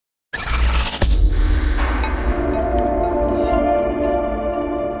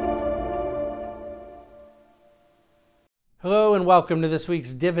Hello and welcome to this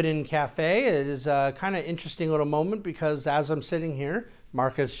week's Dividend Cafe. It is a kind of interesting little moment because as I'm sitting here,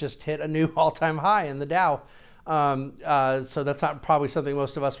 markets just hit a new all-time high in the Dow. So that's not probably something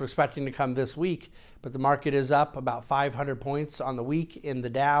most of us were expecting to come this week, but the market is up about 500 points on the week in the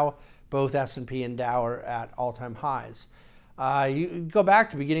Dow. Both S&P and Dow are at all-time highs. You go back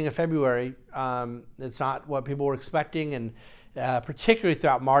to the beginning of February, it's not what people were expecting, and particularly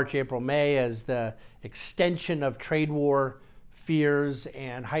throughout March, April, May, as the extension of trade war fears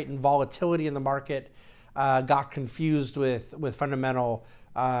and heightened volatility in the market got confused with fundamental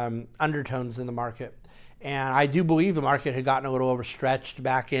undertones in the market. And I do believe the market had gotten a little overstretched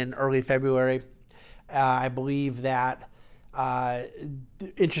back in early February. I believe that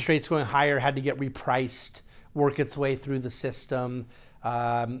interest rates going higher had to get repriced, work its way through the system.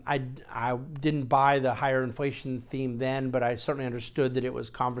 I didn't buy the higher inflation theme then, but I certainly understood that it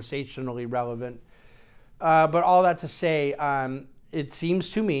was conversationally relevant. But all that to say, it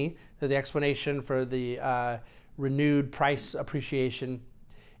seems to me that the explanation for the renewed price appreciation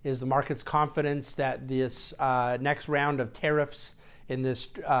is the market's confidence that this next round of tariffs in this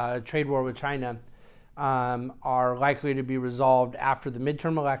trade war with China are likely to be resolved after the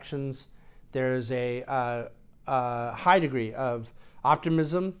midterm elections. There's a high degree of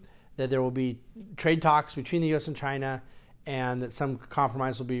optimism that there will be trade talks between the U.S. and China and that some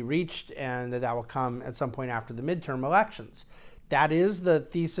compromise will be reached and that will come at some point after the midterm elections. That is the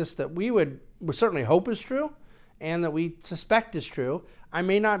thesis that we would certainly hope is true and that we suspect is true. I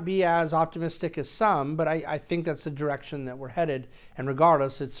may not be as optimistic as some, but I think that's the direction that we're headed, and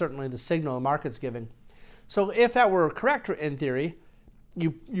regardless, it's certainly the signal the market's giving. So if that were correct in theory, you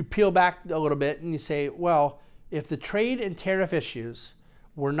peel back a little bit and you say, well, if the trade and tariff issues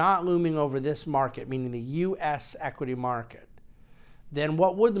were not looming over this market, meaning the U.S. equity market, then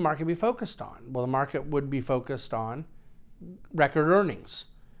what would the market be focused on? Well, the market would be focused on record earnings,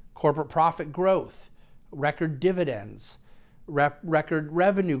 corporate profit growth, record dividends, record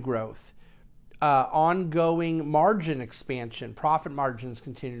revenue growth, ongoing margin expansion, profit margins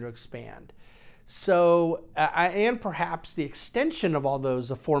continue to expand. So, and perhaps the extension of all those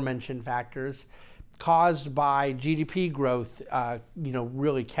aforementioned factors caused by GDP growth,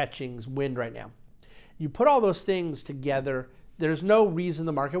 really catching wind right now. You put all those things together, there's no reason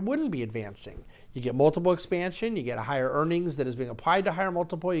the market wouldn't be advancing. You get multiple expansion, you get a higher earnings that is being applied to higher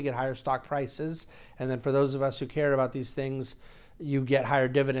multiple, you get higher stock prices, and then for those of us who care about these things, you get higher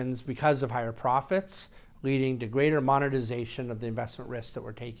dividends because of higher profits, leading to greater monetization of the investment risks that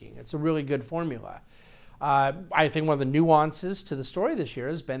we're taking. It's a really good formula. I think one of the nuances to the story this year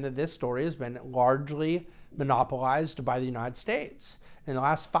has been that this story has been largely monopolized by the United States. In the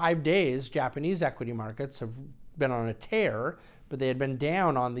last 5 days, Japanese equity markets have been on a tear, but they had been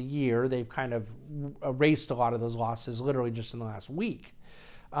down on the year. They've kind of erased a lot of those losses literally just in the last week.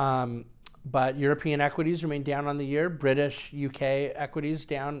 But European equities remain down on the year. British, UK equities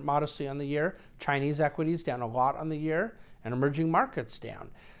down modestly on the year. Chinese equities down a lot on the year, and emerging markets down.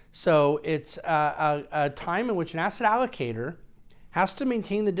 So it's a time in which an asset allocator has to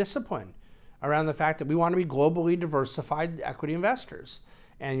maintain the discipline around the fact that we want to be globally diversified equity investors.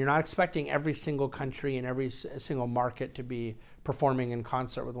 And you're not expecting every single country and every single market to be performing in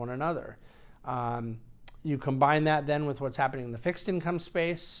concert with one another. You combine that then with what's happening in the fixed income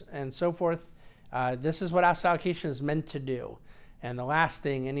space and so forth. This is what asset allocation is meant to do. And the last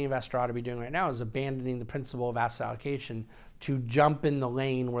thing any investor ought to be doing right now is abandoning the principle of asset allocation to jump in the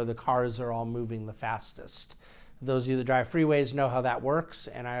lane where the cars are all moving the fastest. Those of you that drive freeways know how that works,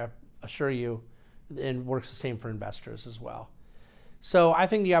 and I assure you it works the same for investors as well. So I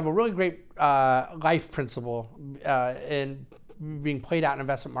think you have a really great life principle in being played out in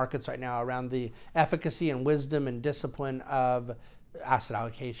investment markets right now around the efficacy and wisdom and discipline of asset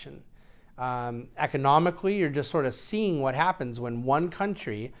allocation. Economically, you're just sort of seeing what happens when one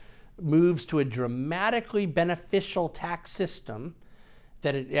country moves to a dramatically beneficial tax system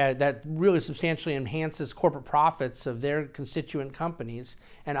that really substantially enhances corporate profits of their constituent companies,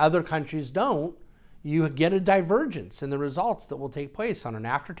 and other countries don't. You get a divergence in the results that will take place on an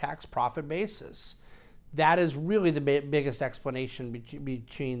after-tax profit basis. That is really the biggest explanation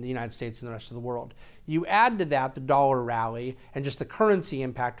between the United States and the rest of the world. You add to that the dollar rally and just the currency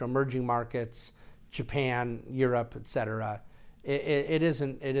impact on emerging markets, Japan, Europe, etc. It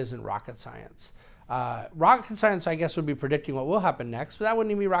isn't rocket science. Rocket science, I guess, would be predicting what will happen next, but that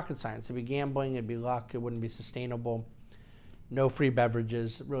wouldn't even be rocket science. It'd be gambling, it'd be luck, it wouldn't be sustainable. No free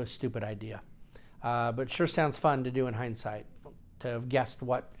beverages, really stupid idea. But sure sounds fun to do in hindsight, to have guessed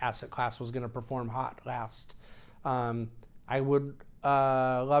what asset class was going to perform hot last. I would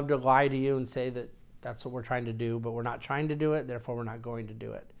love to lie to you and say that That's what we're trying to do, but we're not trying to do it, therefore we're not going to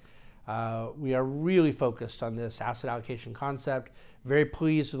do it. We are really focused on this asset allocation concept. Very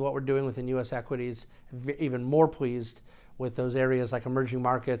pleased with what we're doing within U.S. equities. Even more pleased with those areas like emerging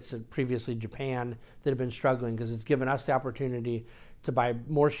markets and previously Japan that have been struggling, because it's given us the opportunity to buy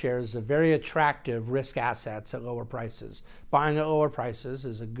more shares of very attractive risk assets at lower prices. Buying at lower prices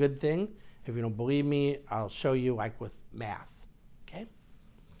is a good thing. If you don't believe me, I'll show you, like with math. Okay.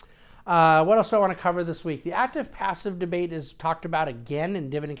 What else do I want to cover this week? The active-passive debate is talked about again in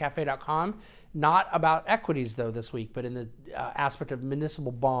dividendcafe.com. Not about equities, though, this week, but in the aspect of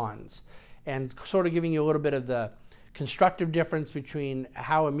municipal bonds, and sort of giving you a little bit of the constructive difference between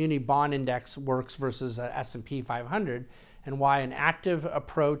how a muni bond index works versus a S&P 500, and why an active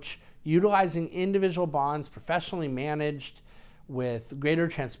approach utilizing individual bonds professionally managed with greater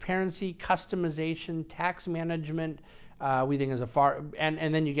transparency, customization, tax management, we think is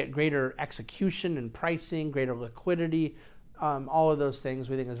and then you get greater execution and pricing, greater liquidity, all of those things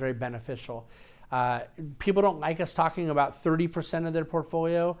we think is very beneficial. People don't like us talking about 30% of their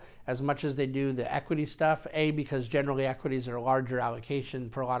portfolio as much as they do the equity stuff. A, because generally equities are a larger allocation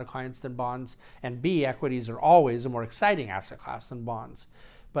for a lot of clients than bonds, and B, equities are always a more exciting asset class than bonds.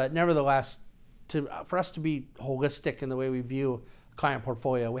 But nevertheless, for us to be holistic in the way we view a client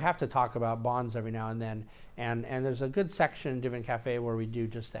portfolio, we have to talk about bonds every now and then, and there's a good section in Dividend Cafe where we do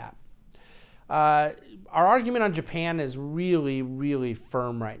just that. Our argument on Japan is really, really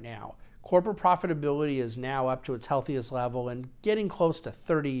firm right now. Corporate profitability is now up to its healthiest level and getting close to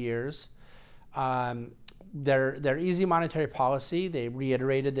 30 years. Their easy monetary policy, they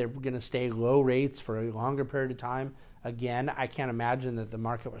reiterated they're going to stay low rates for a longer period of time. Again, I can't imagine that the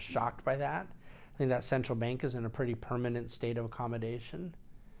market was shocked by that. I think that central bank is in a pretty permanent state of accommodation.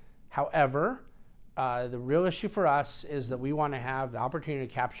 However, the real issue for us is that we want to have the opportunity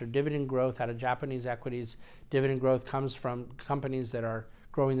to capture dividend growth out of Japanese equities. Dividend growth comes from companies that are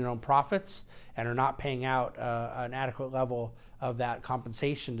growing their own profits and are not paying out an adequate level of that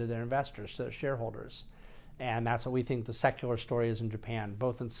compensation to their investors, to their shareholders. And that's what we think the secular story is in Japan,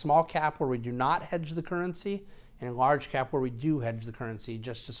 both in small cap where we do not hedge the currency, and in large cap where we do hedge the currency,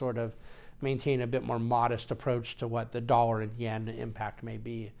 just to sort of maintain a bit more modest approach to what the dollar and yen impact may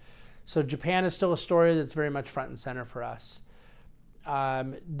be. So Japan is still a story that's very much front and center for us.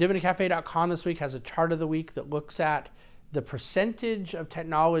 DividendCafe.com this week has a chart of the week that looks at the percentage of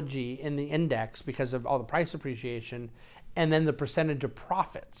technology in the index because of all the price appreciation, and then the percentage of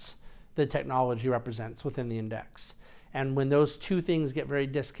profits that technology represents within the index. And when those two things get very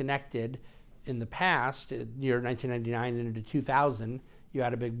disconnected in the past, year 1999 and into 2000, you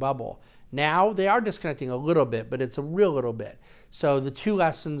had a big bubble. Now they are disconnecting a little bit, but it's a real little bit. So the two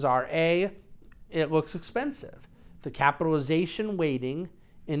lessons are, A, it looks expensive. The capitalization weighting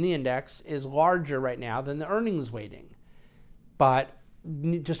in the index is larger right now than the earnings weighting, but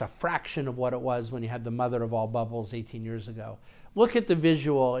just a fraction of what it was when you had the mother of all bubbles 18 years ago. Look at the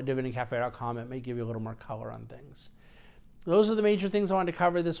visual at dividendcafe.com. It may give you a little more color on things. Those are the major things I wanted to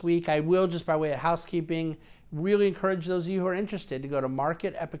cover this week. I will, just by way of housekeeping, really encourage those of you who are interested to go to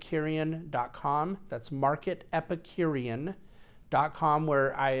marketepicurean.com. That's marketepicurean.com,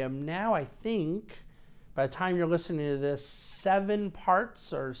 where I am now, I think, by the time you're listening to this, 7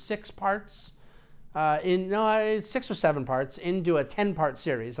 parts or 6 parts, 6 or 7 parts into a 10-part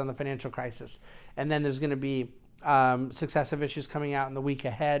series on the financial crisis. And then there's going to be successive issues coming out in the week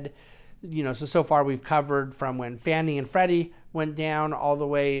ahead. So far we've covered from when Fannie and Freddie went down all the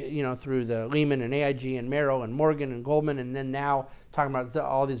way, through the Lehman and AIG and Merrill and Morgan and Goldman, and then now talking about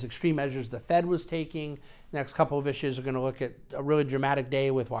all these extreme measures the Fed was taking. The next couple of issues are going to look at a really dramatic day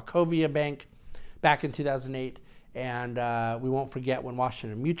with Wachovia Bank back in 2008, and we won't forget when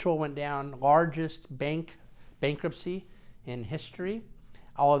Washington Mutual went down, largest bankruptcy in history.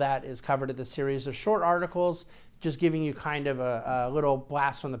 All of that is covered in the series of short articles, just giving you kind of a little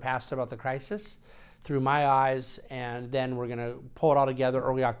blast from the past about the crisis through my eyes, and then we're going to pull it all together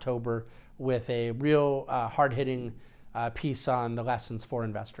early October with a real hard-hitting piece on the lessons for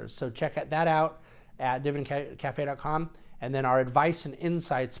investors. So check that out at dividendcafe.com, and then our Advice and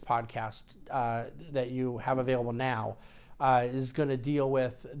Insights podcast that you have available now is going to deal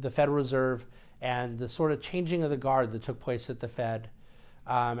with the Federal Reserve and the sort of changing of the guard that took place at the Fed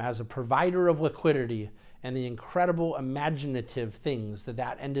as a provider of liquidity, and the incredible imaginative things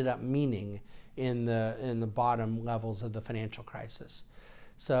that ended up meaning in the bottom levels of the financial crisis.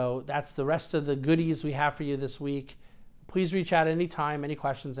 So that's the rest of the goodies we have for you this week. Please reach out anytime, any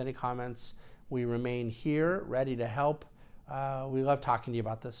questions, any comments. We remain here, ready to help. We love talking to you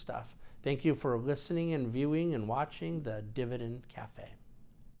about this stuff. Thank you for listening and viewing and watching the Dividend Cafe.